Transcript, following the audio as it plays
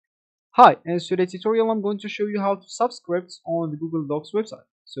Hi, in today's tutorial I'm going to show you how to subscript on the Google Docs website.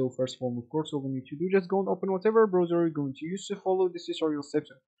 So first of all, of course, all we need to do just go and open whatever browser you're going to use to follow this tutorial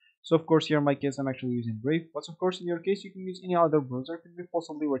steps. So of course here in my case I'm actually using Brave, but of course in your case you can use any other browser that could be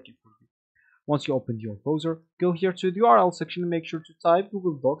possibly working for you. Once you open your browser, go here to the URL section and make sure to type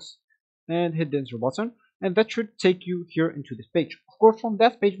Google Docs and hit the enter button, and that should take you here into this page. Of course, from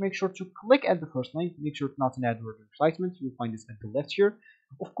that page, make sure to click at the first link. Make sure it's not an advertisement. You'll find this at the left here.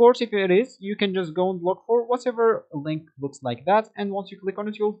 Of course, if it is, you can just go and look for whatever link looks like that, and once you click on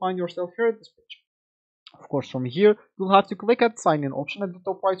it, you'll find yourself here at this page. Of course, from here, you'll have to click at sign in option at the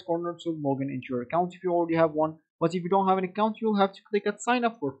top right corner to log in into your account if you already have one. But if you don't have an account, you'll have to click at sign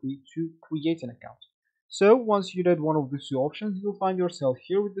up for free to create an account. So once you did one of these two options, you'll find yourself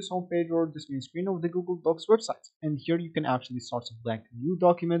here with this home page or this main screen of the Google Docs website. And here you can actually start a blank new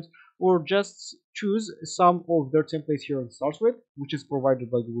document or just choose some of their templates here to start with, which is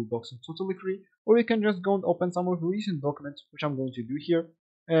provided by Google Docs and totally free. Or you can just go and open some of the recent documents, which I'm going to do here,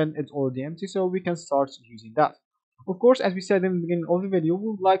 and it's already empty, so we can start using that. Of course, as we said in the beginning of the video, we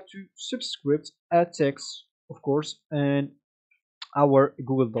would like to subscript a text, of course, and our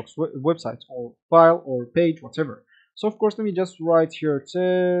Google Docs website or file or page, whatever. So of course, let me just write here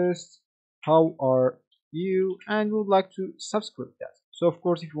test, how are you, and we would like to subscript that. So of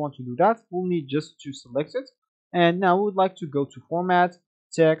course, if you want to do that, we'll need just to select it. And now we would like to go to format,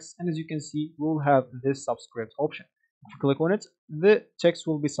 text, and as you can see, we'll have this subscript option. If you click on it, the text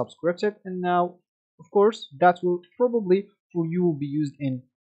will be subscripted, and now of course that will probably for you will be used in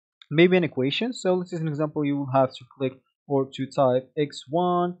maybe an equation. So let's say an example, you will have to click or to type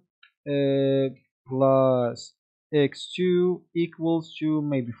x1 plus x2 equals to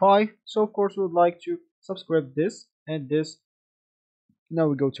maybe 5. So of course we would like to subscript this and this. Now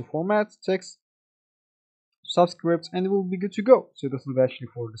we go to format, text, subscript, and we'll be good to go. So this is actually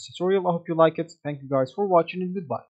for this tutorial. I hope you like it. Thank you guys for watching, and goodbye.